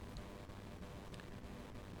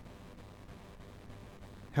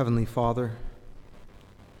Heavenly Father,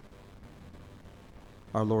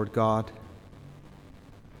 our Lord God,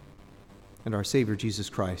 and our Savior Jesus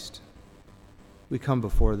Christ, we come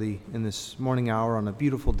before Thee in this morning hour on a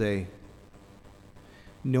beautiful day,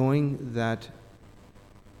 knowing that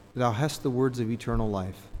Thou hast the words of eternal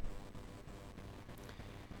life.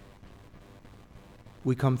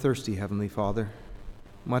 We come thirsty, Heavenly Father,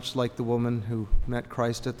 much like the woman who met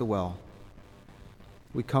Christ at the well.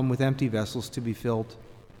 We come with empty vessels to be filled,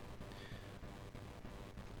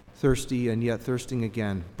 thirsty and yet thirsting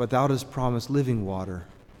again. But Thou dost promise living water,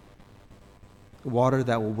 water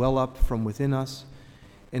that will well up from within us,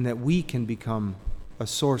 and that we can become a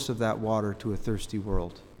source of that water to a thirsty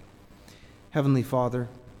world. Heavenly Father,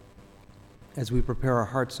 as we prepare our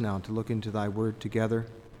hearts now to look into Thy word together,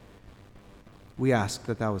 we ask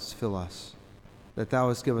that Thou wouldst fill us, that Thou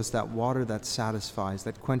wouldst give us that water that satisfies,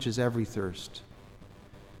 that quenches every thirst.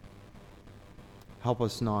 Help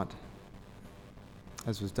us not,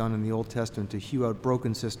 as was done in the Old Testament, to hew out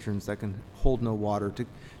broken cisterns that can hold no water,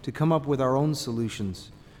 to come up with our own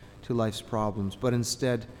solutions to life's problems, but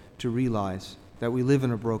instead to realize that we live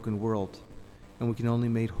in a broken world and we can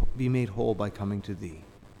only be made whole by coming to Thee.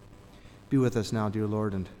 Be with us now, dear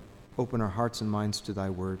Lord, and open our hearts and minds to Thy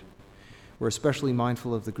word. We're especially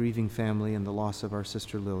mindful of the grieving family and the loss of our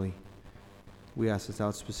sister Lily. We ask that Thou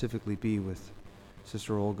specifically be with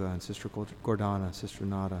Sister Olga and Sister Gordana, Sister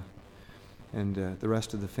Nada, and the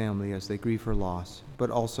rest of the family as they grieve her loss, but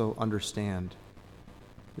also understand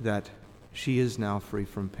that she is now free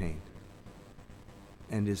from pain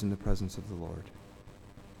and is in the presence of the Lord.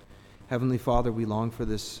 Heavenly Father, we long for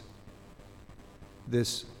this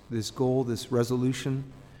goal, this resolution,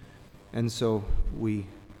 and so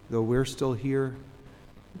though we're still here,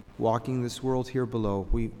 walking this world here below,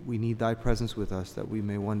 we need Thy presence with us that we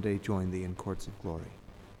may one day join Thee in courts of glory.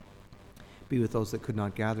 Be with those that could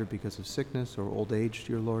not gather because of sickness or old age,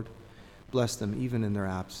 dear Lord. Bless them even in their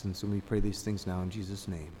absence, and we pray these things now in Jesus'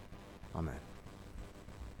 name. Amen.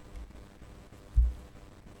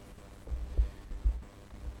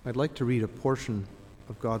 I'd like to read a portion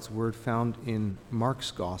of God's Word found in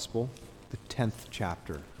Mark's Gospel, the 10th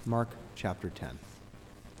chapter. Mark chapter 10.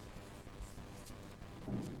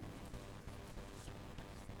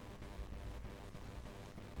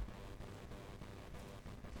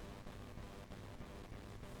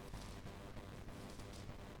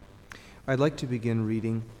 I'd like to begin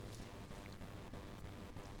reading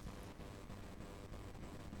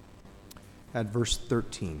at verse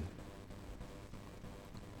 13.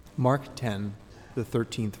 Mark 10, the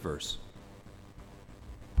 13th verse.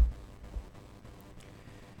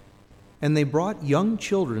 And they brought young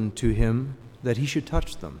children to him that he should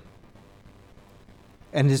touch them.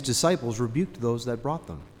 And his disciples rebuked those that brought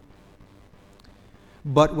them.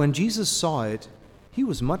 But when Jesus saw it, he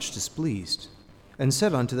was much displeased, and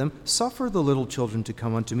said unto them, Suffer the little children to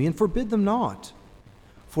come unto me, and forbid them not,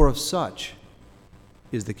 for of such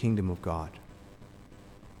is the kingdom of God.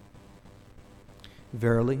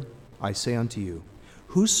 Verily, I say unto you,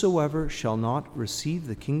 whosoever shall not receive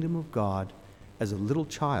the kingdom of God as a little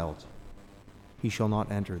child, he shall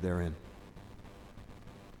not enter therein.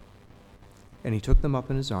 And he took them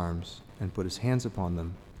up in his arms, and put his hands upon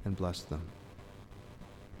them, and blessed them.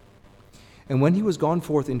 And when he was gone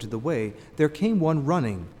forth into the way, there came one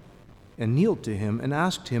running, and kneeled to him, and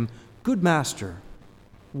asked him, Good master,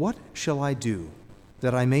 what shall I do,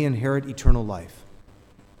 that I may inherit eternal life?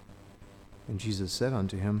 And Jesus said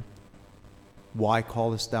unto him, Why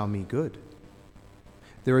callest thou me good?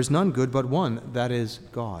 There is none good but one, that is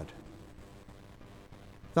God.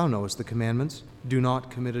 Thou knowest the commandments. Do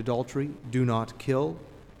not commit adultery, do not kill,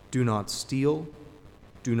 do not steal,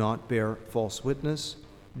 do not bear false witness,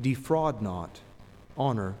 defraud not,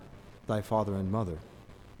 honor thy father and mother.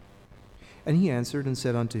 And he answered and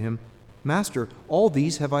said unto him, Master, all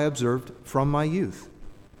these have I observed from my youth.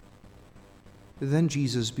 Then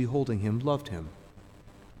Jesus, beholding him, loved him,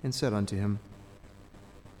 and said unto him,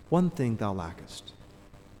 One thing thou lackest.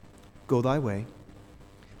 Go thy way,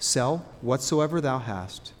 sell whatsoever thou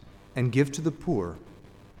hast, and give to the poor,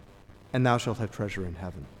 and thou shalt have treasure in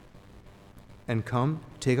heaven. And come,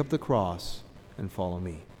 take up the cross, and follow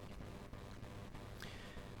me.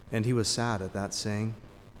 And he was sad at that saying,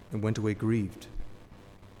 and went away grieved,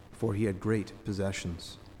 for he had great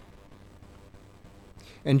possessions.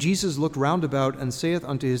 And Jesus looked round about, and saith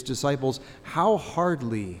unto his disciples, How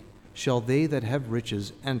hardly shall they that have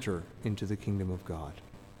riches enter into the kingdom of God?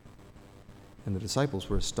 And the disciples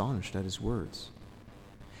were astonished at his words.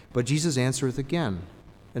 But Jesus answereth again,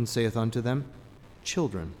 and saith unto them,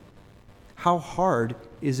 Children, how hard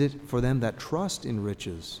is it for them that trust in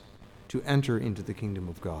riches to enter into the kingdom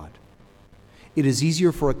of God. It is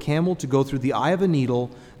easier for a camel to go through the eye of a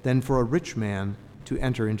needle than for a rich man to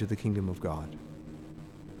enter into the kingdom of God.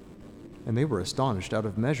 And they were astonished out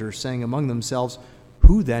of measure, saying among themselves,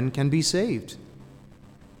 Who then can be saved?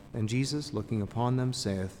 And Jesus, looking upon them,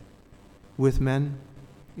 saith, With men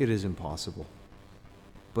it is impossible,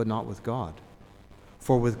 but not with God.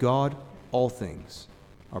 For with God all things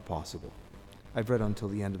are possible. I've read until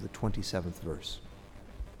the end of the 27th verse.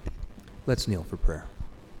 Let's kneel for prayer.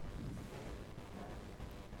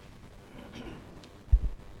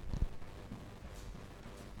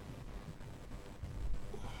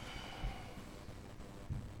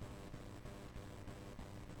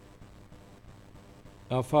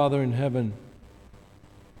 Our Father in heaven,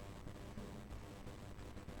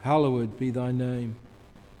 hallowed be thy name.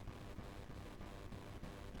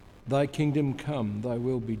 Thy kingdom come, thy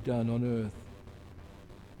will be done on earth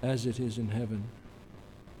as it is in heaven.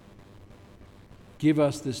 Give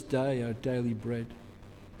us this day our daily bread,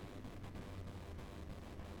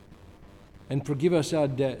 and forgive us our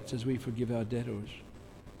debts as we forgive our debtors.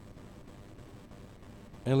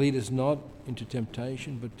 And lead us not into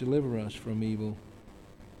temptation, but deliver us from evil.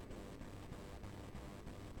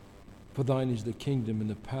 For thine is the kingdom and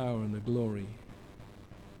the power and the glory,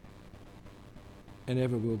 and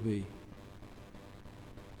ever will be.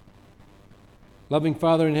 Loving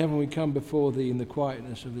Father in heaven, we come before thee in the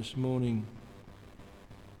quietness of this morning,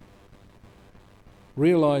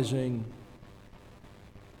 realizing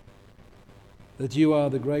that you are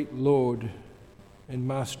the great Lord and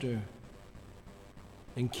Master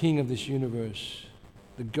and King of this universe,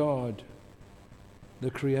 the God,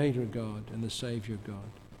 the Creator God and the Savior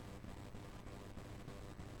God.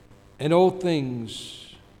 And all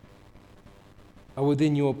things are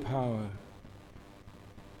within your power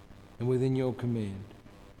and within your command.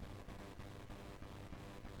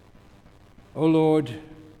 O Lord,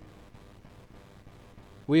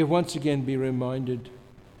 we have once again been reminded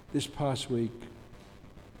this past week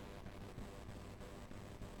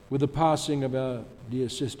with the passing of our dear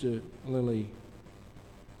sister Lily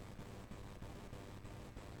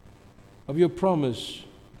of your promise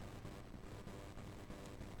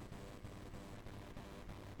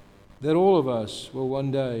that all of us will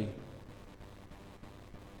one day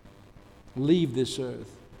leave this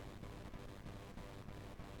earth,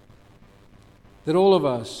 that all of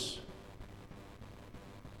us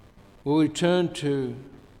will return to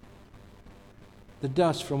the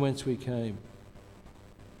dust from whence we came.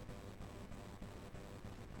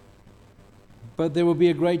 But there will be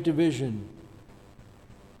a great division.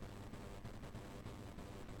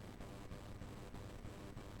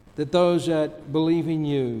 That those that believe in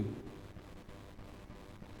you,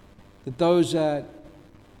 that those that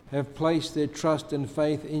have placed their trust and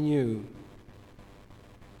faith in you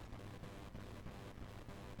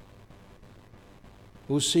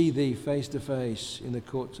will see thee face to face in the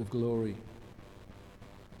courts of glory.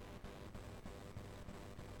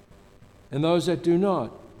 And those that do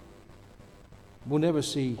not will never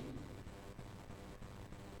see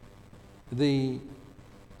thee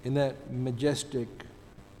in that majestic,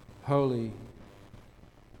 holy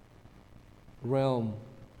realm,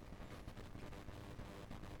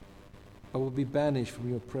 but will be banished from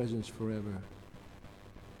your presence forever.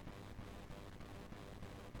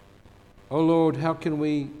 Oh Lord, how can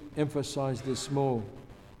we emphasize this more?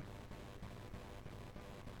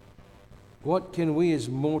 What can we as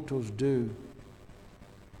mortals do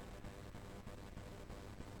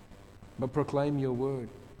but proclaim your word?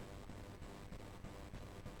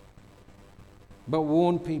 But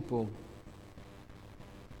warn people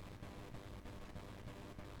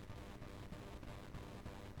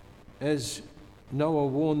as Noah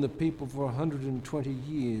warned the people for 120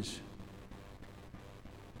 years.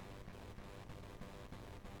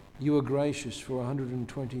 You were gracious for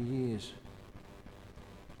 120 years.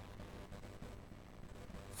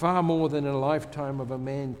 Far more than a lifetime of a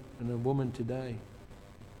man and a woman today.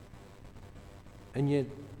 And yet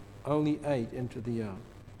only 8 entered the ark.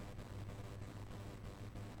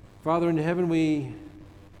 Father in heaven, we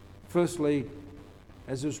firstly,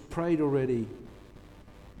 as was prayed already,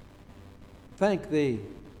 thank thee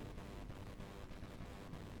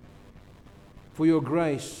for your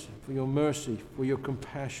grace, for your mercy, for your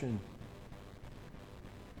compassion.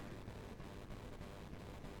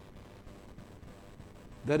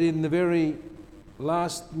 That in the very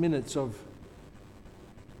last minutes of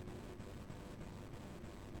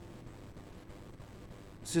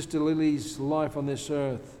Sister Lily's life on this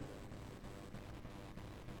earth,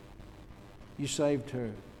 you saved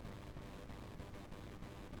her.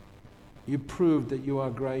 You proved that you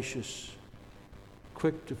are gracious,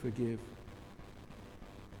 quick to forgive.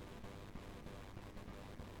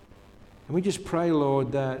 And we just pray,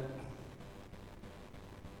 Lord, that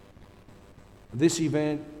this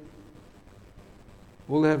event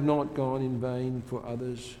will have not gone in vain for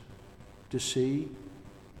others to see.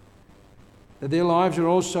 That their lives are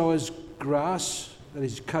also as grass that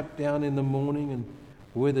is cut down in the morning and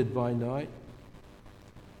withered by night.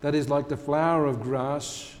 That is like the flower of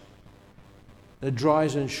grass that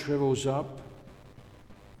dries and shrivels up.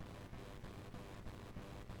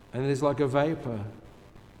 And it is like a vapor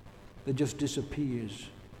that just disappears.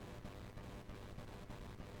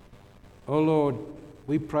 Oh Lord,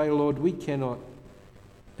 we pray, Lord, we cannot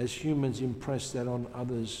as humans impress that on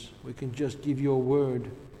others. We can just give your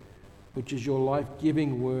word, which is your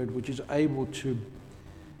life-giving word, which is able to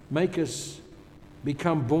make us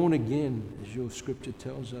become born again, as your scripture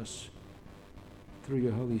tells us, through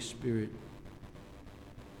your Holy Spirit.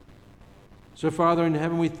 So, Father in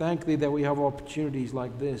heaven, we thank thee that we have opportunities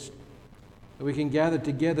like this, that we can gather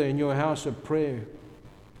together in your house of prayer,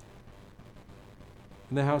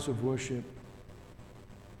 in the house of worship,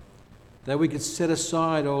 that we could set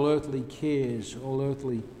aside all earthly cares, all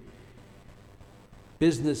earthly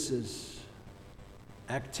businesses,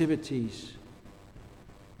 activities,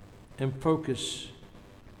 and focus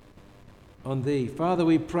on thee. Father,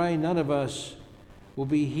 we pray none of us will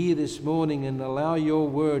be here this morning and allow your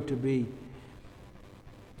word to be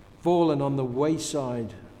fallen on the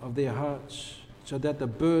wayside of their hearts, so that the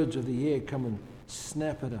birds of the air come and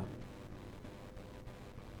snap it up.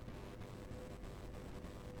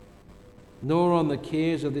 Nor on the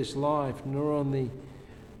cares of this life, nor on the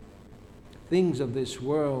things of this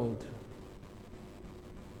world,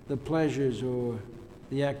 the pleasures or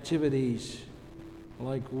the activities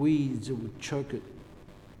like weeds that would choke it,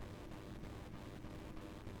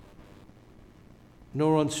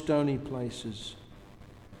 nor on stony places.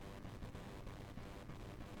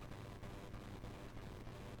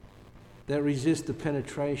 That resist the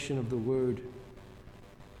penetration of the word,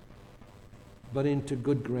 but into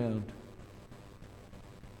good ground,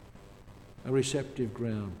 a receptive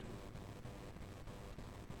ground,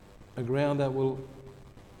 a ground that will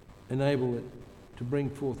enable it to bring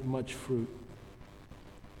forth much fruit,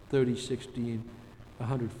 30, 60, and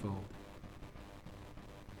 100-fold.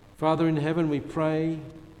 Father in heaven, we pray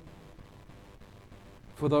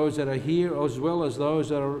for those that are here as well as those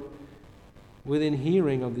that are within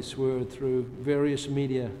hearing of this word through various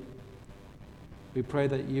media. We pray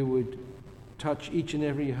that you would touch each and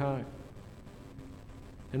every heart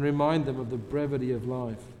and remind them of the brevity of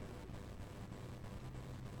life.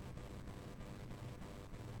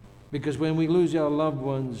 Because when we lose our loved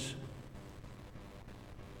ones,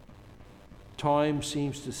 time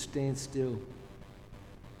seems to stand still.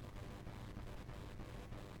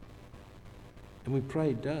 And we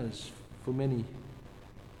pray it does for many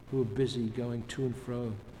who are busy going to and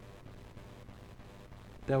fro.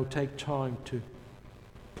 They'll take time to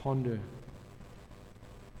ponder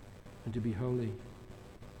and to be holy.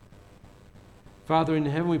 Father in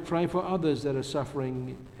heaven, we pray for others that are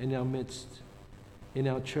suffering in our midst, in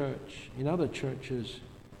our church, in other churches,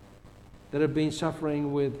 that have been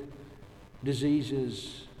suffering with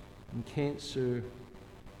diseases and cancer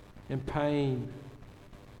and pain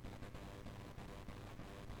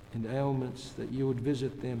and ailments, that you would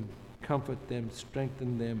visit them, comfort them,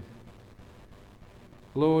 strengthen them.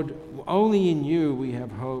 Lord, only in you we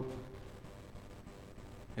have hope,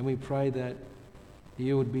 and we pray that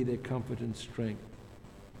you would be their comfort and strength.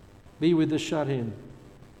 Be with the shut-in,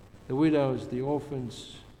 the widows, the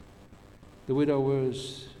orphans, the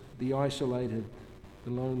widowers, the isolated,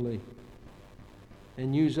 the lonely,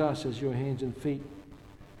 and use us as your hands and feet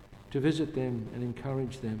to visit them and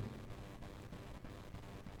encourage them.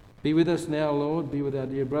 Be with us now, Lord. Be with our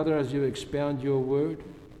dear brother as you expound your word.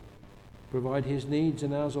 Provide his needs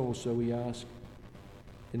and ours also, we ask.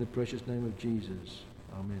 In the precious name of Jesus.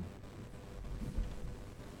 Amen.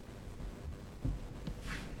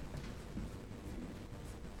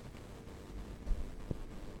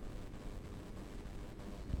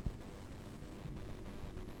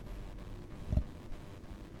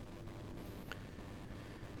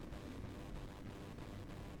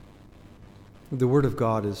 The Word of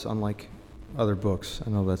God is unlike other books. I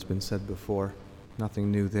know that's been said before. Nothing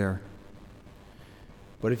new there.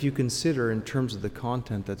 But if you consider in terms of the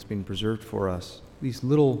content that's been preserved for us, these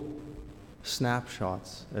little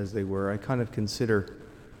snapshots, as they were, I kind of consider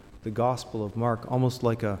the Gospel of Mark almost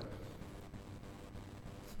like a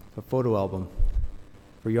photo album.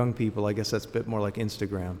 For young people, I guess that's a bit more like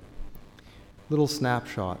Instagram. Little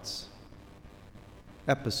snapshots,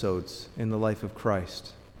 episodes in the life of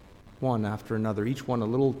Christ. one after another, each one a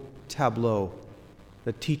little tableau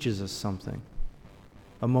that teaches us something,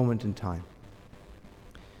 a moment in time.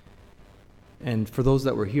 And for those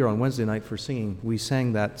that were here on Wednesday night for singing, we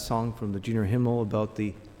sang that song from the junior hymnal about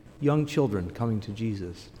the young children coming to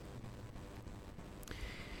Jesus.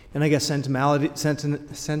 And I guess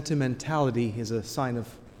sentimentality is a sign of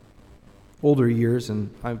older years,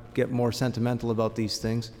 and I get more sentimental about these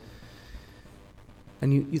things.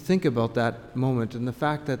 And you think about that moment and the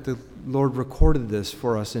fact that the Lord recorded this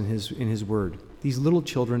for us in His Word. These little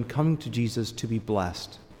children coming to Jesus to be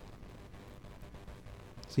blessed.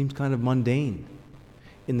 Seems kind of mundane.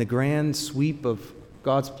 In the grand sweep of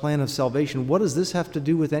God's plan of salvation, what does this have to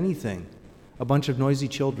do with anything? A bunch of noisy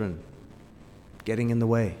children getting in the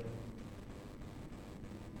way.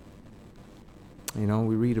 You know,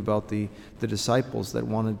 we read about the disciples that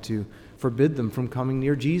wanted to forbid them from coming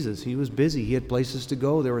near Jesus. He was busy. He had places to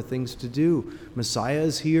go. There were things to do. Messiah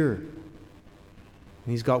is here. And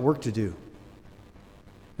He's got work to do.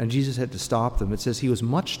 And Jesus had to stop them. It says He was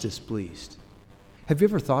much displeased. Have you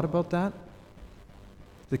ever thought about that?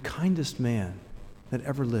 The kindest man that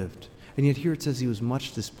ever lived. And yet here it says He was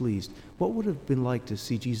much displeased. What would it have been like to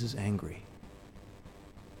see Jesus angry?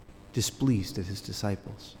 Displeased at His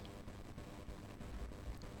disciples.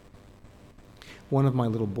 One of my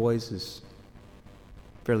little boys is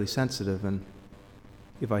fairly sensitive, and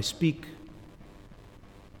if I speak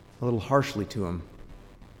a little harshly to him,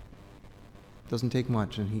 it doesn't take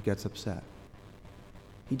much and he gets upset.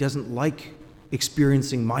 He doesn't like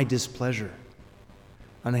experiencing my displeasure.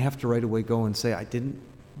 And I have to right away go and say, I didn't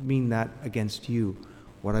mean that against you.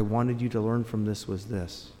 What I wanted you to learn from this was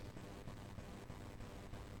this.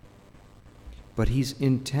 But he's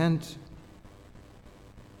intent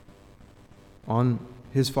on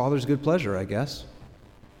his Father's good pleasure, I guess.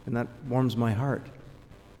 And that warms my heart.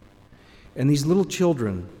 And these little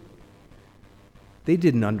children, they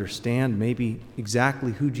didn't understand maybe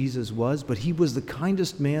exactly who Jesus was, but He was the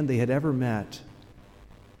kindest man they had ever met.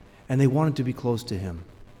 And they wanted to be close to Him.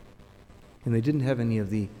 And they didn't have any of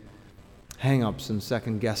the hang-ups and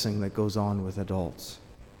second-guessing that goes on with adults.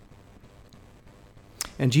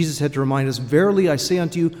 And Jesus had to remind us, verily I say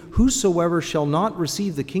unto you, whosoever shall not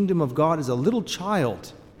receive the kingdom of God as a little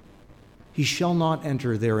child, he shall not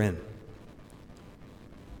enter therein.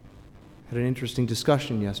 Had an interesting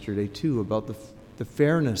discussion yesterday, too, about the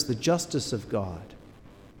fairness, the justice of God.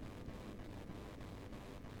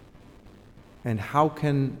 And how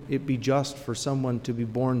can it be just for someone to be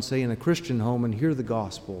born, say, in a Christian home and hear the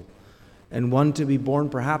gospel, and one to be born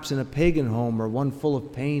perhaps in a pagan home or one full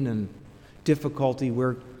of pain and difficulty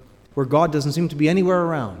where God doesn't seem to be anywhere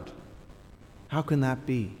around? How can that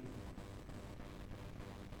be?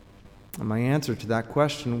 And my answer to that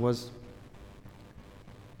question was,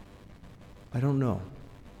 I don't know.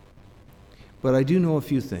 But I do know a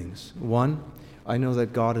few things. One, I know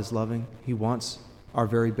that God is loving. He wants our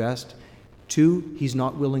very best. Two, He's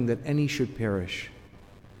not willing that any should perish.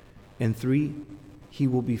 And three, He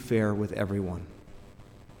will be fair with everyone.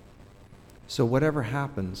 So whatever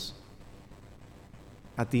happens,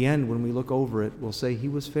 at the end, when we look over it, we'll say He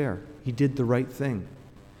was fair. He did the right thing.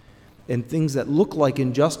 And things that look like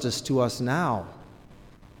injustice to us now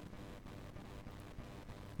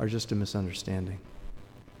are just a misunderstanding.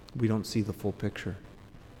 We don't see the full picture.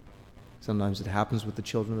 Sometimes it happens with the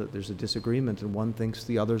children that there's a disagreement and one thinks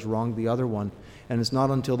the other's wronged the other one. And it's not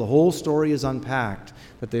until the whole story is unpacked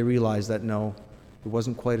that they realize that, no, it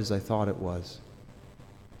wasn't quite as I thought it was.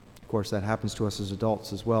 Of course, that happens to us as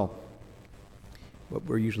adults as well. But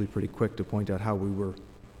we're usually pretty quick to point out how we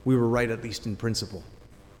were right, at least in principle.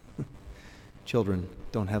 Children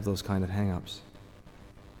don't have those kind of hang-ups.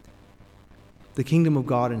 The kingdom of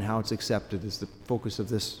God and how it's accepted is the focus of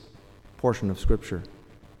this portion of Scripture.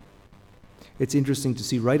 It's interesting to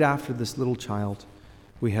see right after this little child,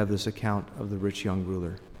 we have this account of the rich young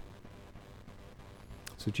ruler.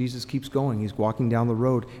 So Jesus keeps going. He's walking down the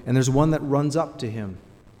road, and there's one that runs up to Him.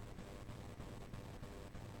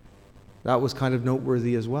 That was kind of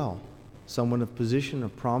noteworthy as well. Someone of position,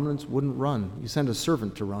 of prominence, wouldn't run. You send a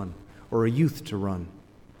servant to run, or a youth to run.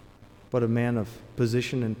 But a man of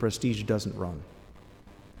position and prestige doesn't run.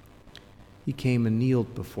 He came and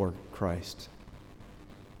kneeled before Christ.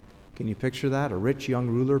 Can you picture that? A rich young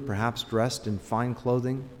ruler, perhaps dressed in fine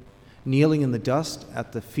clothing, kneeling in the dust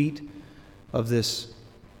at the feet of this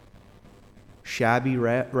shabby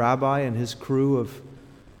rabbi and his crew of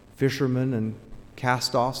fishermen and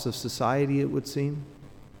cast-offs of society, it would seem.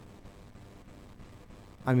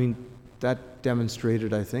 I mean, that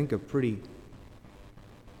demonstrated, I think, a pretty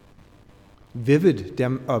vivid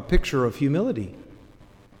picture of humility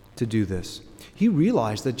to do this. He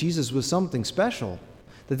realized that Jesus was something special,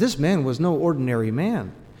 that this man was no ordinary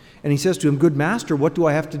man. And he says to him, "Good master, what do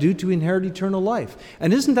I have to do to inherit eternal life?"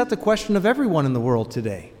 And isn't that the question of everyone in the world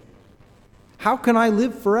today? How can I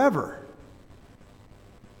live forever?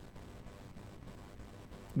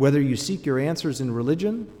 Whether you seek your answers in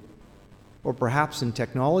religion or perhaps in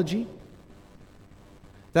technology,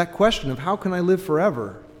 that question of how can I live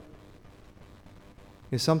forever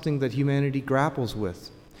is something that humanity grapples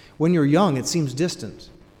with. When you're young, it seems distant.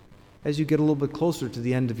 As you get a little bit closer to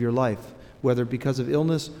the end of your life, whether because of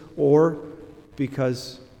illness or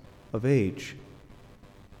because of age,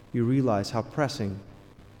 you realize how pressing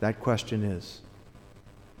that question is.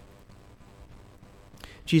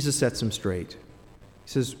 Jesus sets him straight. He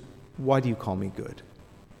says, "Why do you call me good?"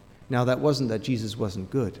 Now, that wasn't that Jesus wasn't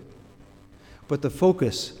good, but the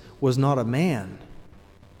focus was not a man.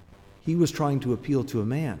 He was trying to appeal to a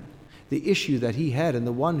man, the issue that he had, and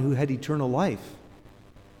the one who had eternal life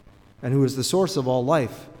and who was the source of all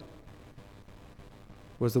life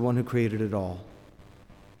was the one who created it all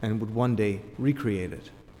and would one day recreate it.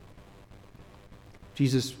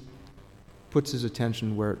 Jesus puts his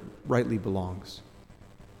attention where it rightly belongs,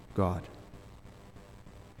 God.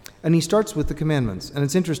 And he starts with the commandments. And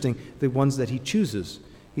it's interesting, the ones that he chooses.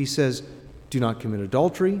 He says, do not commit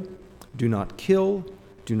adultery, do not kill,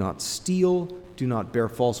 do not steal, do not bear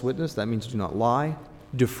false witness. That means do not lie.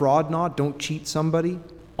 Defraud not, don't cheat somebody.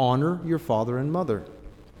 Honor your father and mother.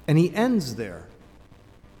 And he ends there.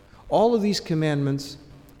 All of these commandments,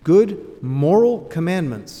 good moral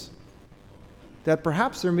commandments, that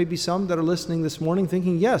perhaps there may be some that are listening this morning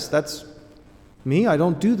thinking, yes, that's me, I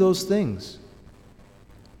don't do those things.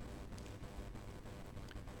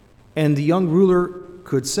 And the young ruler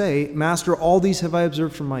could say, "Master, all these have I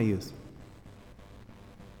observed from my youth."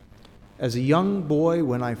 As a young boy,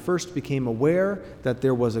 when I first became aware that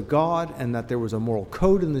there was a God and that there was a moral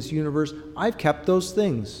code in this universe, I've kept those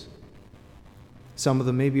things. Some of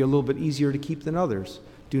them may be a little bit easier to keep than others.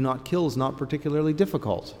 Do not kill is not particularly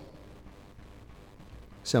difficult.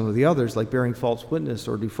 Some of the others, like bearing false witness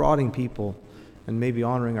or defrauding people and maybe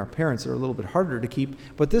honoring our parents, are a little bit harder to keep.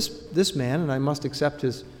 But this man, and I must accept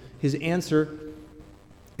his answer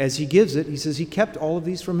as he gives it, he says he kept all of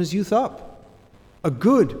these from his youth up. A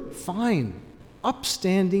good, fine,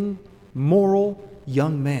 upstanding, moral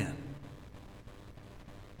young man.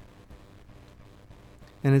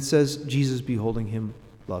 And it says, Jesus, beholding him,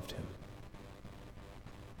 loved him.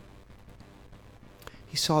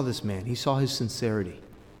 He saw this man. He saw his sincerity.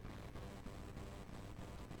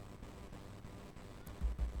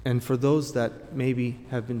 And for those that maybe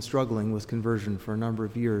have been struggling with conversion for a number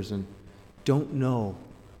of years and don't know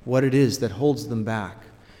what it is that holds them back,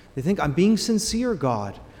 they think, I'm being sincere,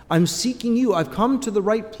 God. I'm seeking you. I've come to the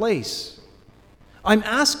right place. I'm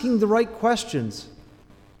asking the right questions.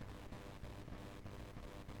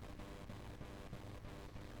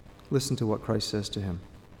 Listen to what Christ says to him.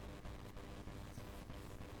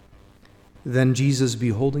 Then Jesus,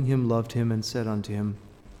 beholding him, loved him and said unto him,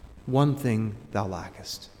 one thing thou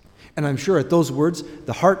lackest. And I'm sure at those words,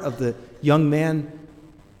 the heart of the young man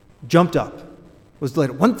jumped up. Was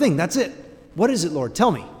delighted. One thing, that's it. What is it, Lord?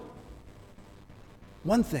 Tell me.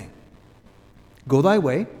 One thing. Go thy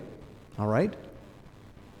way, all right?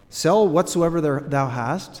 Sell whatsoever thou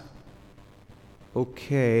hast.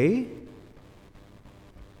 Okay.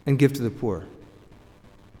 And give to the poor.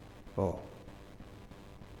 Oh.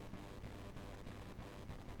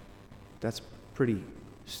 That's pretty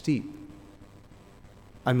steep.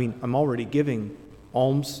 I mean, I'm already giving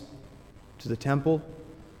alms to the temple.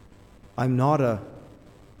 I'm not a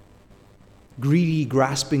greedy,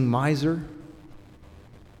 grasping miser.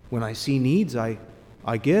 When I see needs, I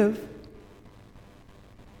give.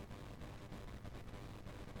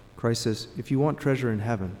 Christ says, if you want treasure in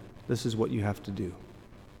heaven, this is what you have to do.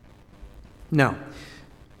 Now,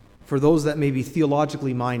 for those that may be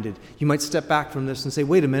theologically minded, you might step back from this and say,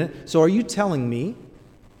 wait a minute, so are you telling me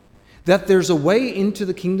that there's a way into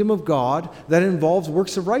the kingdom of God that involves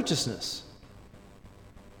works of righteousness?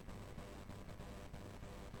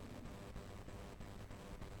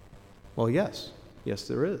 Well, yes. Yes,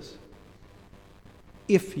 there is.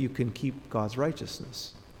 If you can keep God's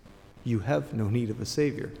righteousness, you have no need of a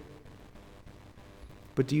Savior.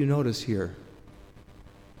 But do you notice here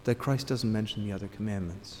that Christ doesn't mention the other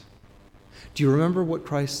commandments? Do you remember what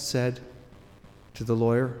Christ said to the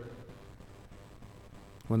lawyer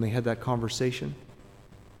when they had that conversation?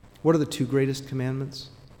 What are the two greatest commandments?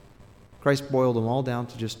 Christ boiled them all down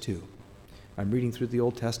to just two. I'm reading through the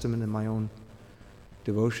Old Testament in my own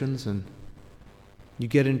devotions, and you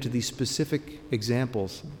get into these specific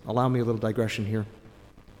examples. Allow me a little digression here.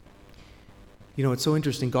 You know, it's so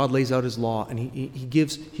interesting. God lays out his law, and he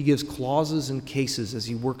gives clauses and cases as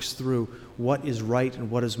he works through what is right and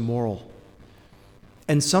what is moral.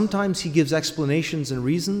 And sometimes he gives explanations and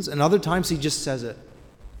reasons, and other times he just says it.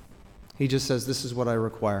 He just says, this is what I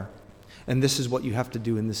require, and this is what you have to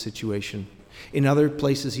do in this situation. In other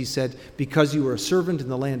places he said, because you were a servant in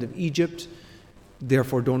the land of Egypt,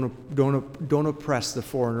 therefore don't oppress the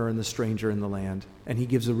foreigner and the stranger in the land. And he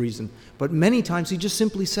gives a reason. But many times he just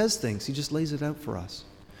simply says things. He just lays it out for us.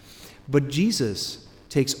 But Jesus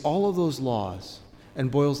takes all of those laws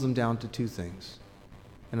and boils them down to two things.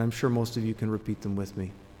 And I'm sure most of you can repeat them with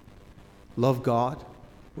me. Love God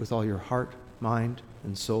with all your heart, mind,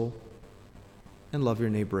 and soul. And love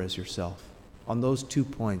your neighbor as yourself. On those 2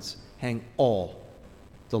 points hang all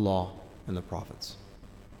the law and the prophets.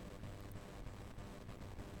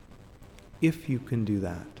 If you can do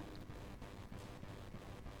that.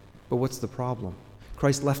 But what's the problem?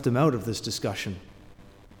 Christ left him out of this discussion.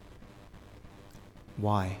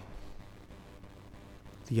 Why?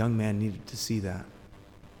 The young man needed to see that.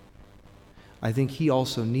 I think he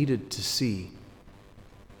also needed to see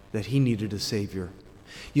that he needed a Savior.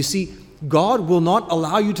 You see, God will not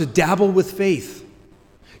allow you to dabble with faith.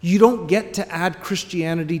 You don't get to add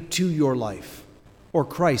Christianity to your life or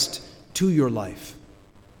Christ to your life.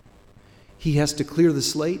 He has to clear the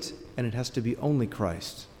slate, and it has to be only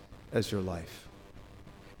Christ as your life.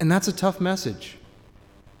 And that's a tough message.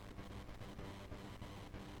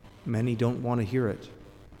 Many don't want to hear it.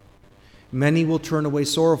 Many will turn away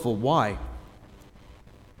sorrowful. Why?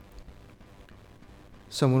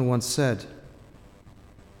 Someone once said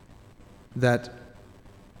that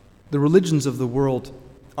the religions of the world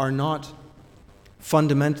are not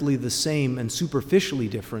fundamentally the same and superficially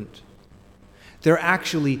different. They're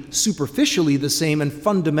actually superficially the same and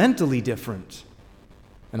fundamentally different.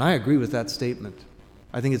 And I agree with that statement.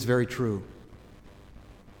 I think it's very true.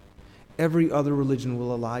 Every other religion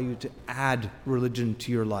will allow you to add religion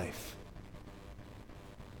to your life.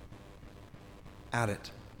 Add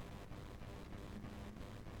it.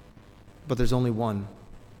 But there's only one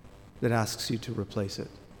that asks you to replace it.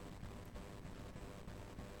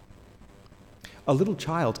 A little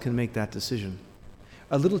child can make that decision.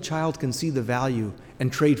 A little child can see the value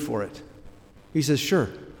and trade for it. He says, sure,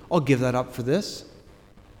 I'll give that up for this.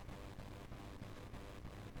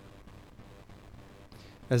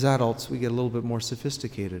 As adults, we get a little bit more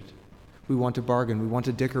sophisticated. We want to bargain. We want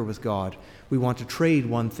to dicker with God. We want to trade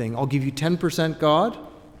one thing. I'll give you 10% God,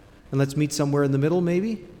 and let's meet somewhere in the middle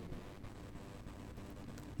maybe.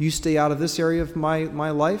 You stay out of this area of my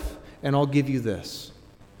life, and I'll give you this.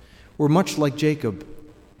 We're much like Jacob.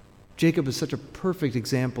 Jacob is such a perfect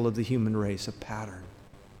example of the human race, a pattern.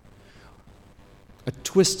 A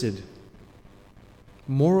twisted,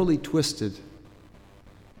 morally twisted,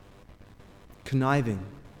 conniving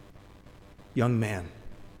young man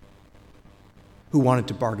who wanted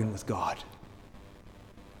to bargain with God.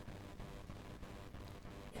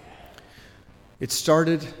 It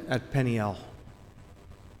started at Peniel.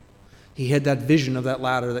 He had that vision of that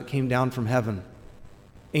ladder that came down from heaven,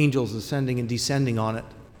 angels ascending and descending on it.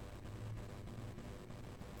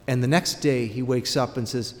 And the next day he wakes up and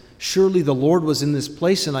says, surely the Lord was in this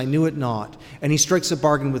place and I knew it not. And he strikes a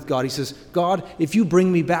bargain with God. He says, God, if you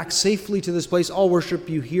bring me back safely to this place, I'll worship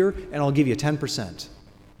you here and I'll give you 10%.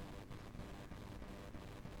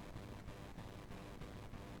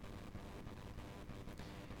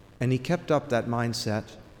 And he kept up that mindset,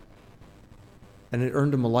 and it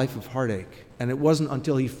earned him a life of heartache. And it wasn't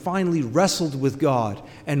until he finally wrestled with God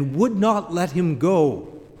and would not let him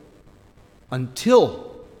go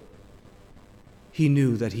until he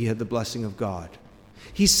knew that he had the blessing of God.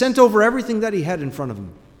 He sent over everything that he had in front of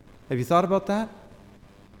him. Have you thought about that?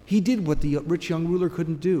 He did what the rich young ruler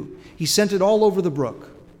couldn't do. He sent it all over the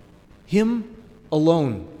brook. Him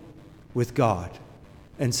alone with God,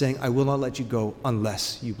 and saying, I will not let you go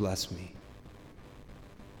unless you bless me.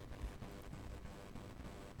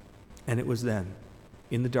 And it was then,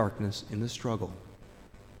 in the darkness, in the struggle,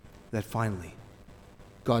 that finally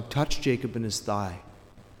God touched Jacob in his thigh,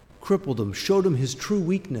 crippled him, showed him his true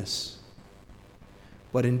weakness,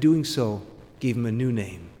 but in doing so, gave him a new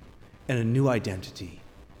name and a new identity.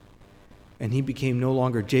 And he became no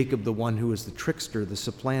longer Jacob, the one who was the trickster, the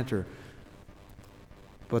supplanter,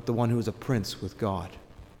 but the one who was a prince with God.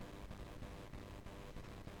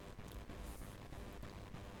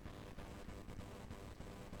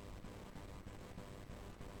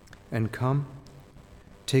 And come,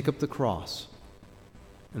 take up the cross,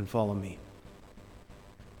 and follow me.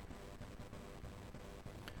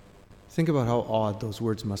 Think about how odd those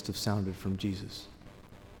words must have sounded from Jesus.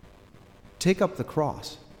 Take up the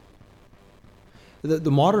cross.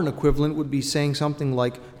 The modern equivalent would be saying something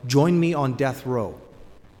like, "Join me on death row."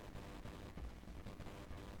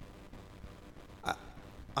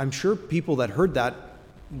 I'm sure people that heard that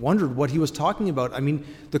wondered what he was talking about. I mean,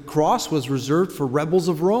 the cross was reserved for rebels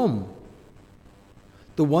of Rome,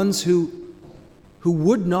 the ones who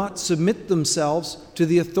would not submit themselves to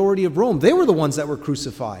the authority of Rome. They were the ones that were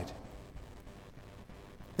crucified.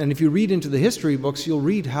 And if you read into the history books, you'll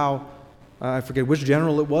read how, I forget which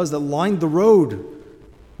general it was, that lined the road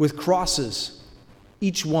with crosses,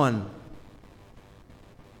 each one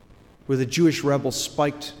with a Jewish rebel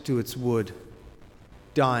spiked to its wood,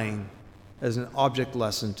 dying as an object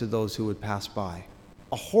lesson to those who would pass by.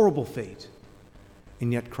 A horrible fate.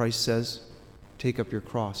 And yet Christ says, "Take up your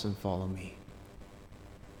cross and follow me."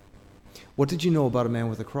 What did you know about a man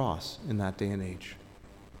with a cross in that day and age?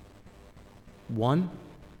 One,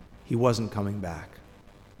 he wasn't coming back.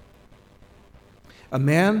 A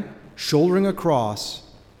man shouldering a cross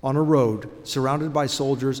on a road surrounded by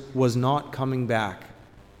soldiers was not coming back.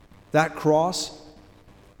 That cross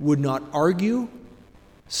would not argue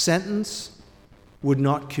sentence, would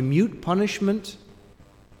not commute punishment.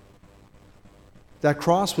 That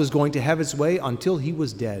cross was going to have its way until he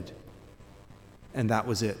was dead. And that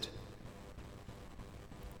was it.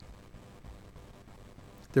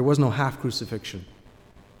 There was no half crucifixion.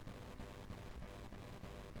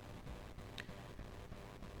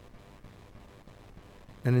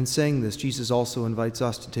 And in saying this, Jesus also invites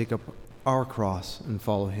us to take up our cross and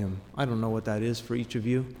follow him. I don't know what that is for each of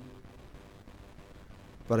you,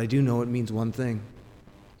 but I do know it means one thing: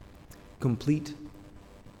 complete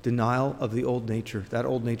denial of the old nature. That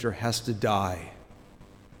old nature has to die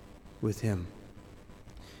with him.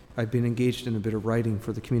 I've been engaged in a bit of writing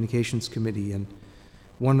for the Communications Committee, and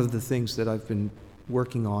one of the things that I've been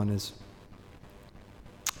working on is,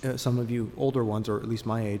 some of you older ones, or at least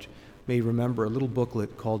my age, may remember a little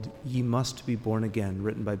booklet called "Ye Must Be Born Again,"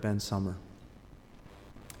 written by Ben Summer.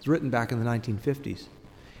 It's written back in the 1950s.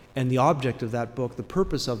 And the object of that book, the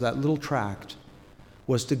purpose of that little tract,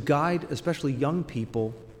 was to guide especially young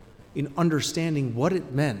people in understanding what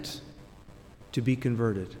it meant to be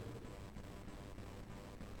converted.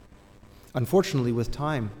 Unfortunately, with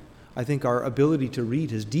time, I think our ability to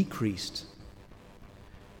read has decreased.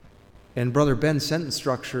 And Brother Ben's sentence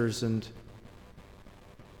structures and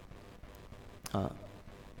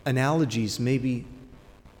analogies maybe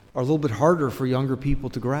are a little bit harder for younger people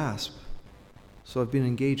to grasp. So I've been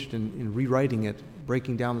engaged in rewriting it,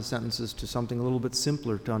 breaking down the sentences to something a little bit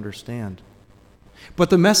simpler to understand. But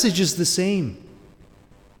the message is the same.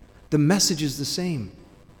 The message is the same.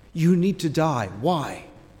 You need to die. Why?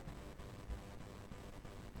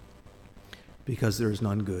 Because there is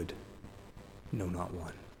none good, no, not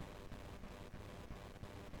one.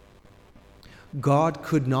 God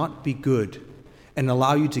could not be good and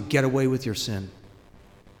allow you to get away with your sin.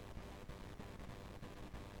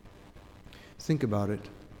 Think about it.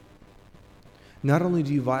 Not only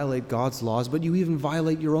do you violate God's laws, but you even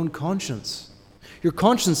violate your own conscience. Your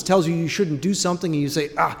conscience tells you you shouldn't do something, and you say,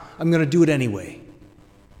 I'm going to do it anyway.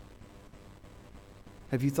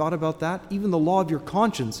 Have you thought about that? Even the law of your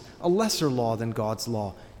conscience, a lesser law than God's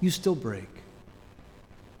law, you still break.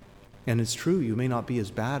 And it's true, you may not be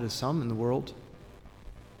as bad as some in the world,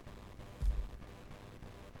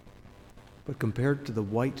 but compared to the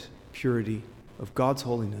white purity of God's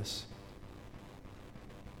holiness,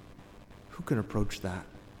 who can approach that?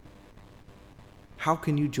 How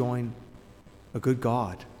can you join a good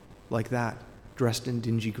God like that, dressed in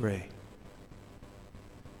dingy gray?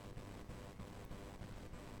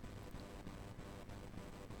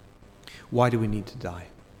 Why do we need to die?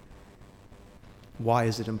 Why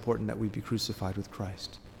is it important that we be crucified with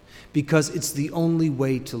Christ? Because it's the only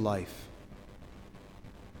way to life.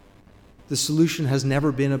 The solution has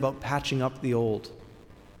never been about patching up the old.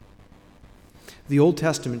 The Old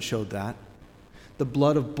Testament showed that. The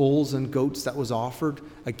blood of bulls and goats that was offered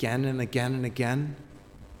again and again and again.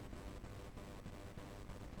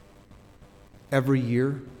 Every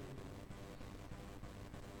year.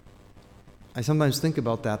 I sometimes think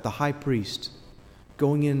about that. The high priest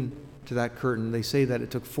going in to that curtain, they say that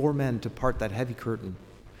it took 4 men to part that heavy curtain.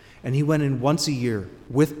 And he went in once a year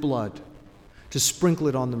with blood to sprinkle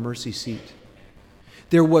it on the mercy seat.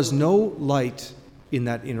 There was no light in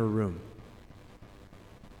that inner room.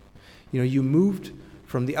 You moved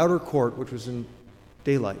from the outer court, which was in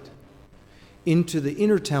daylight, into the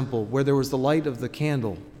inner temple where there was the light of the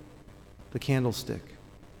candle, the candlestick.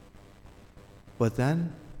 But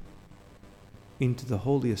then, into the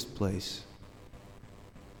holiest place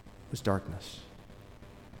was darkness.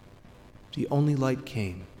 The only light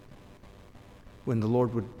came when the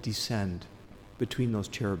Lord would descend between those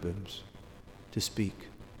cherubims to speak.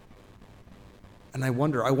 And I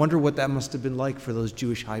wonder what that must have been like for those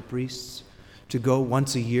Jewish high priests to go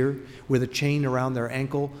once a year with a chain around their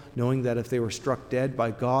ankle, knowing that if they were struck dead by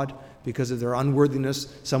God because of their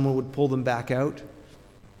unworthiness, someone would pull them back out.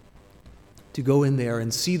 To go in there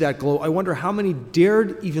and see that glow. I wonder how many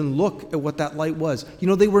dared even look at what that light was. You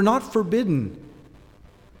know, they were not forbidden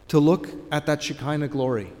to look at that Shekinah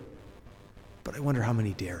glory. But I wonder how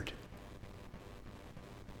many dared.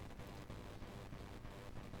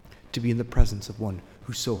 To be in the presence of one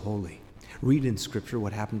who's so holy. Read in Scripture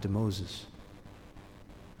what happened to Moses.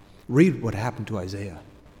 Read what happened to Isaiah.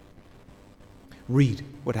 Read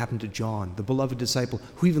what happened to John, the beloved disciple,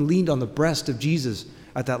 who even leaned on the breast of Jesus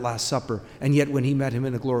at that Last Supper, and yet when he met him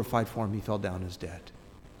in a glorified form, he fell down as dead.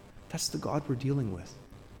 That's the God we're dealing with.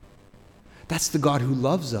 That's the God who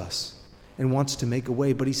loves us and wants to make a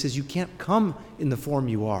way, but he says you can't come in the form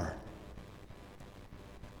you are.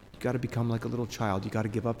 You've got to become like a little child. You've got to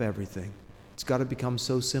give up everything. It's got to become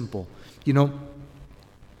so simple. You know,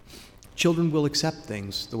 children will accept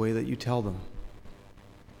things the way that you tell them.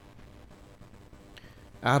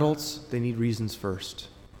 Adults, they need reasons first.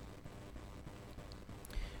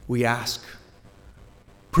 We ask,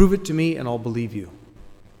 prove it to me and I'll believe you.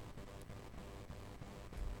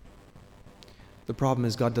 The problem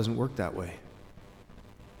is God doesn't work that way.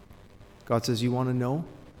 God says, you want to know?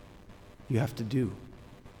 You have to do.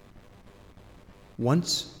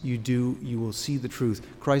 Once you do, you will see the truth.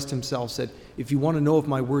 Christ himself said, if you want to know if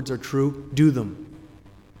my words are true, do them.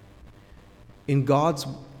 In God's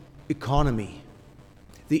economy,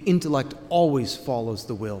 the intellect always follows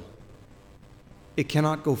the will. It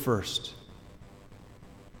cannot go first.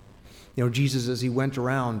 You know, Jesus, as he went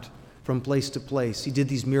around from place to place, he did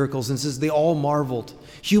these miracles and says they all marveled.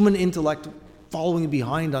 Human intellect following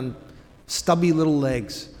behind on stubby little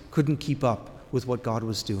legs couldn't keep up with what God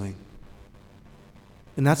was doing.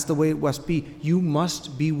 And that's the way it must be. You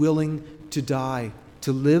must be willing to die,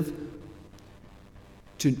 to live,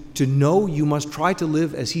 to know you must try to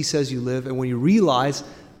live as he says you live. And when you realize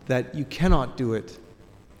that you cannot do it,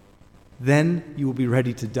 then you will be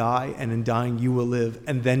ready to die, and in dying you will live,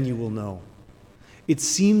 and then you will know. It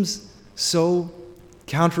seems so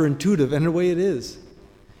counterintuitive, and in a way it is.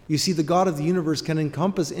 You see, the God of the universe can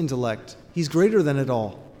encompass intellect. He's greater than it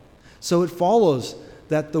all. So it follows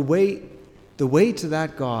that the way to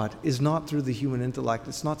that God is not through the human intellect.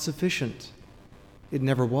 It's not sufficient. It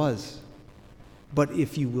never was. But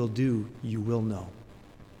if you will do, you will know.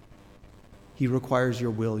 He requires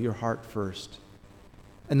your will, your heart first.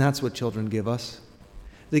 And that's what children give us.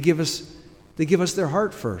 They give us their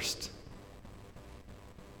heart first.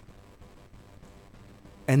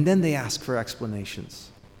 And then they ask for explanations.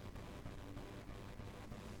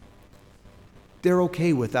 They're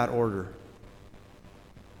okay with that order.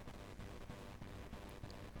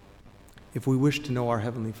 If we wish to know our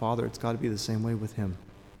Heavenly Father, it's got to be the same way with him.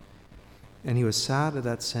 And he was sad at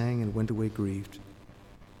that saying and went away grieved,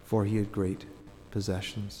 for he had great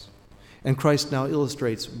possessions. And Christ now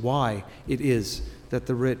illustrates why it is that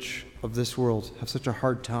the rich of this world have such a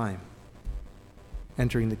hard time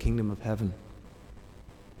entering the kingdom of heaven.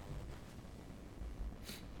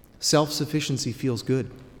 Self-sufficiency feels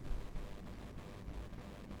good.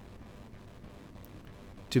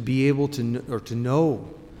 To be able to know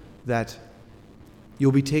that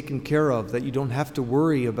you'll be taken care of, that you don't have to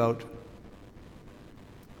worry about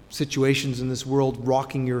situations in this world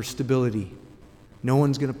rocking your stability. No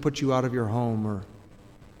one's going to put you out of your home or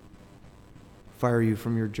fire you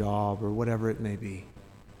from your job or whatever it may be.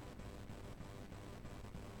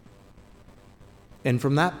 And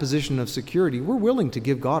from that position of security, we're willing to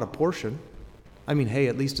give God a portion. I mean, hey,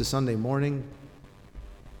 at least a Sunday morning,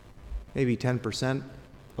 maybe 10%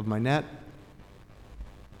 of my net.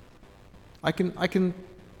 I can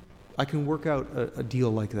work out a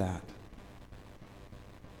deal like that.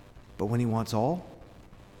 But when he wants all,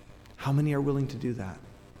 how many are willing to do that?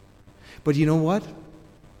 But you know what?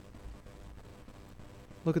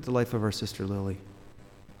 Look at the life of our sister Lily.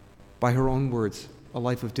 By her own words, a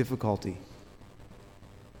life of difficulty,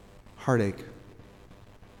 heartache,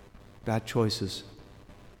 bad choices,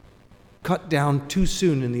 cut down too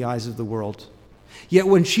soon in the eyes of the world. Yet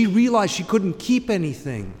when she realized she couldn't keep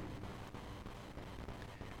anything,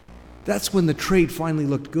 that's when the trade finally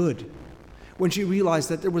looked good. When she realized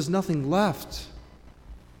that there was nothing left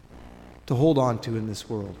to hold on to in this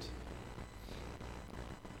world.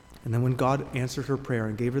 And then when God answered her prayer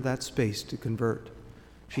and gave her that space to convert,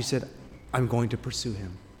 she said, I'm going to pursue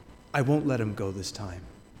him. I won't let him go this time.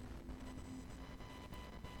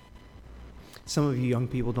 Some of you young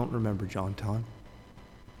people don't remember John Ton.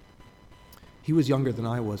 He was younger than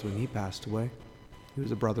I was when he passed away. He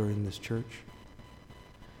was a brother in this church.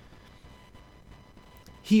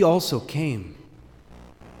 He also came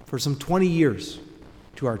for some 20 years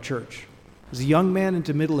to our church. As a young man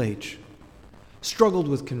into middle age, struggled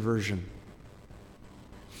with conversion.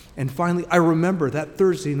 And finally, I remember that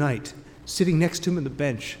Thursday night, sitting next to him on the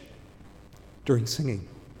bench during singing,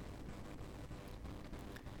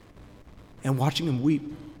 and watching him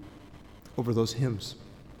weep over those hymns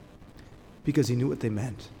because he knew what they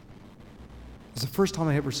meant. It was the first time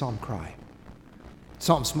I ever saw him cry.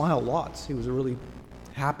 Saw him smile lots. He was a really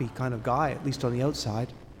happy kind of guy, at least on the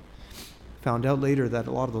outside. Found out later that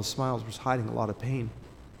a lot of those smiles was hiding a lot of pain.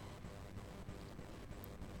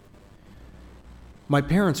 My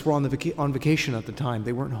parents were on vacation at the time.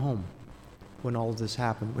 They weren't home when all of this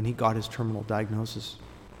happened, when he got his terminal diagnosis.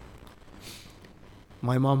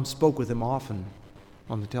 My mom spoke with him often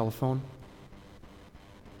on the telephone.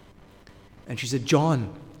 And she said,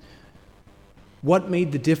 "John, what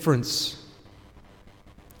made the difference?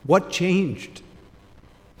 What changed?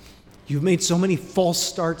 You've made so many false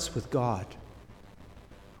starts with God.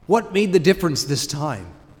 What made the difference this time?"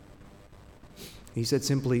 He said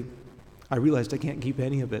simply, "I realized I can't keep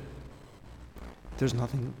any of it. There's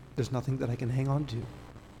nothing that I can hang on to.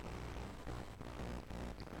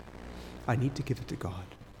 I need to give it to God."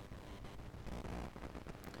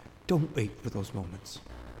 Don't wait for those moments.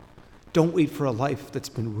 Don't wait for a life that's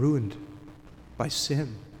been ruined by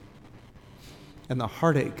sin and the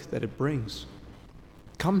heartache that it brings.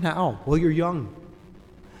 Come now, while you're young.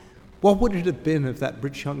 What would it have been if that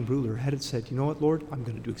rich young ruler had said, "You know what, Lord? I'm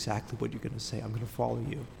going to do exactly what you're going to say. I'm going to follow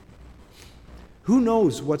you." Who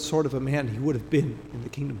knows what sort of a man he would have been in the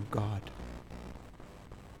kingdom of God?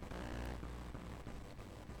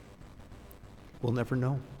 We'll never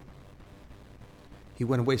know. He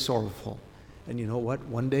went away sorrowful. And you know what?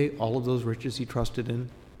 One day, all of those riches he trusted in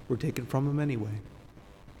were taken from him anyway.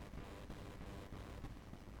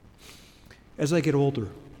 As I get older,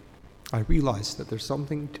 I realize that there's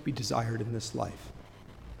something to be desired in this life.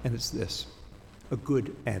 And it's this: a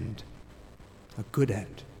good end. A good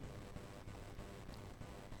end.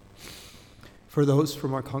 For those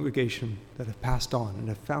from our congregation that have passed on and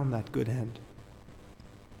have found that good end,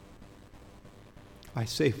 I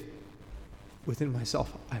say within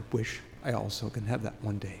myself, I wish I also can have that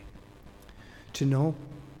one day. To know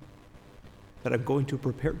that I'm going to a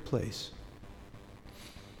prepared place,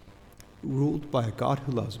 ruled by a God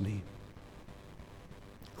who loves me,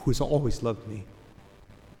 who has always loved me,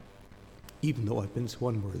 even though I've been so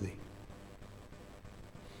unworthy.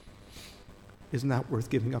 Isn't that worth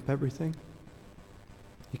giving up everything?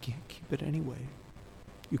 You can't keep it anyway.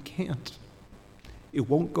 You can't. It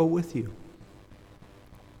won't go with you.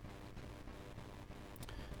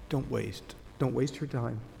 Don't waste. Don't waste your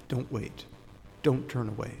time. Don't wait. Don't turn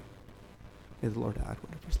away. May the Lord add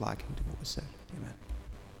whatever's lacking to what was said. Amen.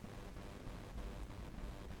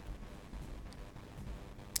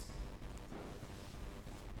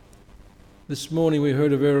 This morning we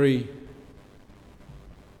heard a very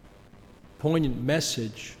poignant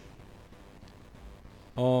message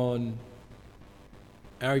on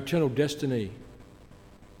our eternal destiny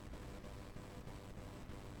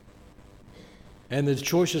and the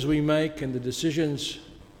choices we make and the decisions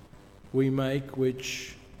we make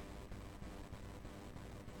which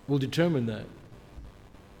will determine that.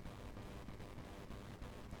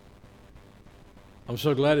 I'm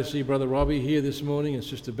so glad to see Brother Robbie here this morning and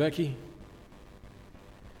Sister Becky.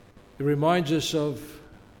 It reminds us of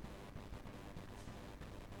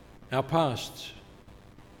our past.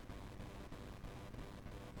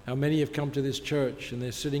 How many have come to this church and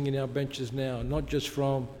they're sitting in our benches now, not just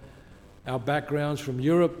from our backgrounds from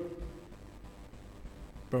Europe,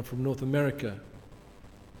 but from North America.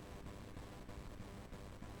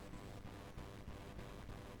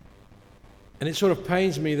 And it sort of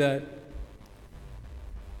pains me that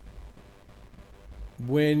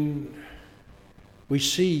when we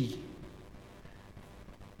see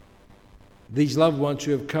these loved ones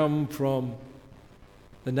who have come from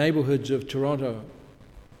the neighborhoods of Toronto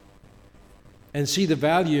and see the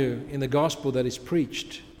value in the gospel that is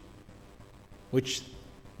preached, which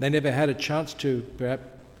they never had a chance to, perhaps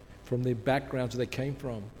from the backgrounds that they came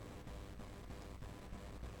from.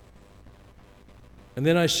 And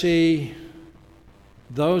then I see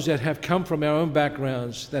those that have come from our own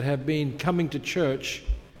backgrounds, that have been coming to church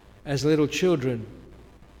as little children,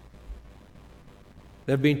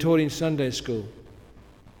 that have been taught in Sunday school,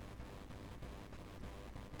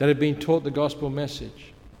 that have been taught the gospel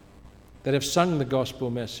message, that have sung the gospel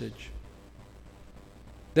message,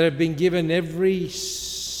 that have been given every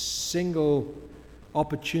single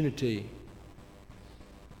opportunity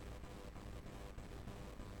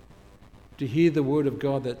to hear the word of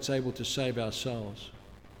God that's able to save our souls.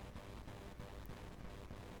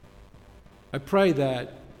 I pray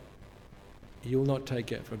that you'll not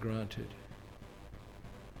take it for granted.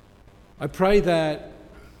 I pray that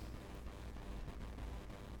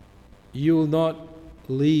you'll not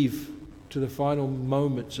leave to the final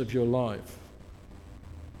moments of your life.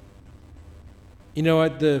 You know,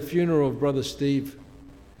 at the funeral of Brother Steve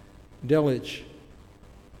Delich,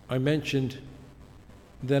 I mentioned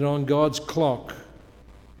that on God's clock,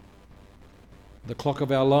 the clock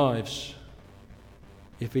of our lives,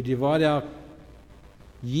 if we divide our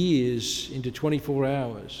years into 24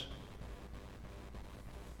 hours,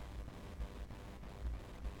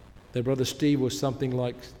 that Brother Steve was something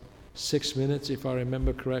like 6 minutes, if I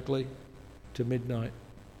remember correctly, to midnight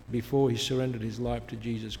before he surrendered his life to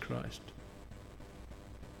Jesus Christ.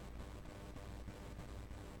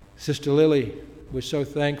 Sister Lily, we're so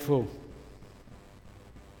thankful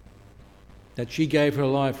that she gave her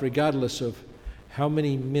life regardless of how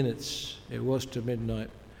many minutes it was to midnight.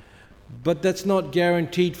 But that's not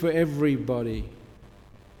guaranteed for everybody.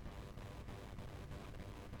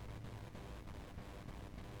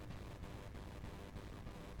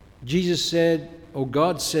 Jesus said, or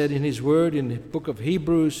God said in His Word in the book of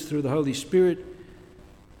Hebrews through the Holy Spirit,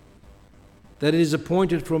 that it is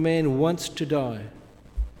appointed for man once to die,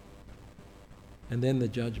 and then the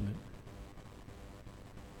judgment.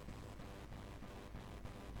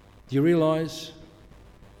 Do you realize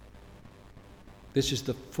this is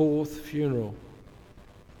the 4th funeral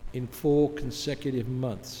in 4 consecutive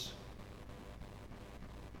months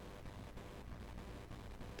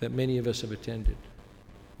that many of us have attended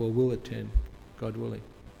or will attend, God willing?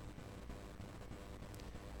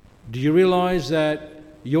 Do you realize that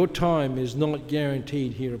your time is not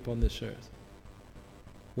guaranteed here upon this earth?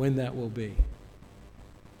 When that will be?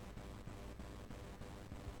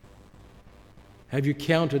 Have you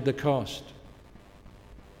counted the cost?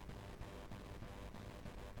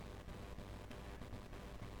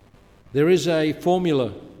 There is a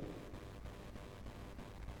formula.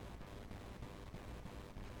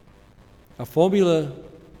 A formula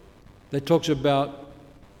that talks about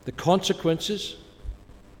the consequences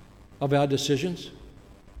of our decisions,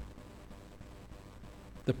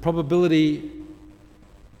 the probability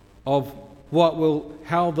of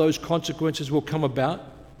how those consequences will come about.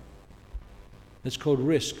 It's called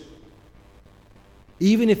risk.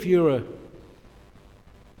 Even if you're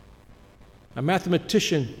a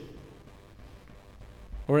mathematician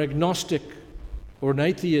or agnostic or an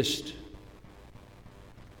atheist,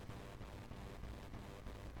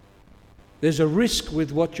 there's a risk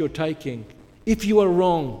with what you're taking. If you are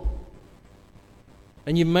wrong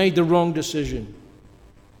and you made the wrong decision,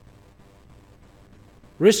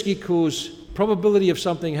 risk equals probability of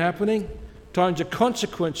something happening times the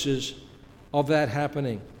consequences of that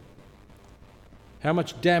happening. How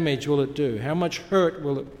much damage will it do? How much hurt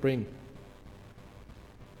will it bring?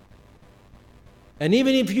 And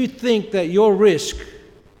even if you think that your risk,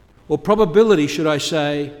 or probability, should I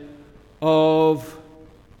say, of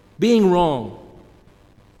being wrong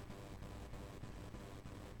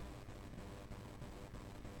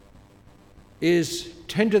is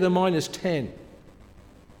 10 to the minus 10.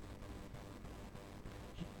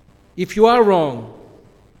 If you are wrong,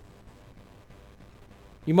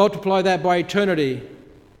 you multiply that by eternity,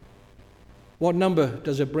 what number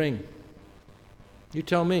does it bring? You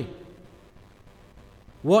tell me.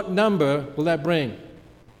 What number will that bring?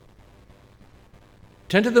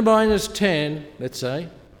 10 to the minus 10, let's say,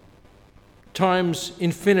 times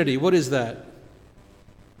infinity. What is that?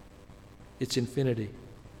 It's infinity.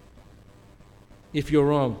 If you're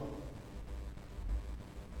wrong.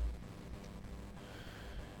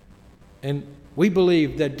 And we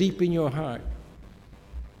believe that deep in your heart,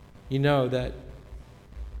 you know that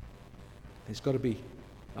there's got to be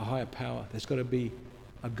a higher power. There's got to be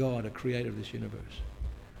a God, a creator of this universe.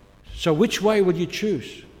 So which way would you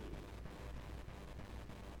choose?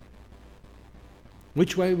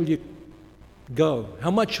 Which way will you go? How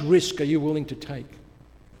much risk are you willing to take?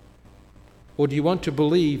 Or do you want to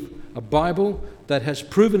believe a Bible that has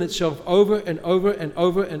proven itself over and over and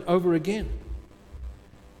over and over again?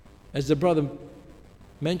 As the brother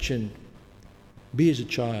mentioned, be as a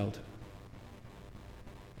child.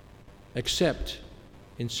 Accept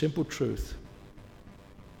in simple truth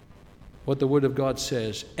what the Word of God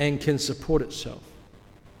says and can support itself.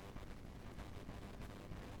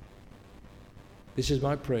 This is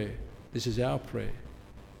my prayer. This is our prayer.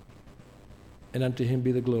 And unto Him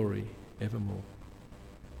be the glory evermore.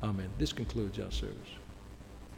 Amen. This concludes our service.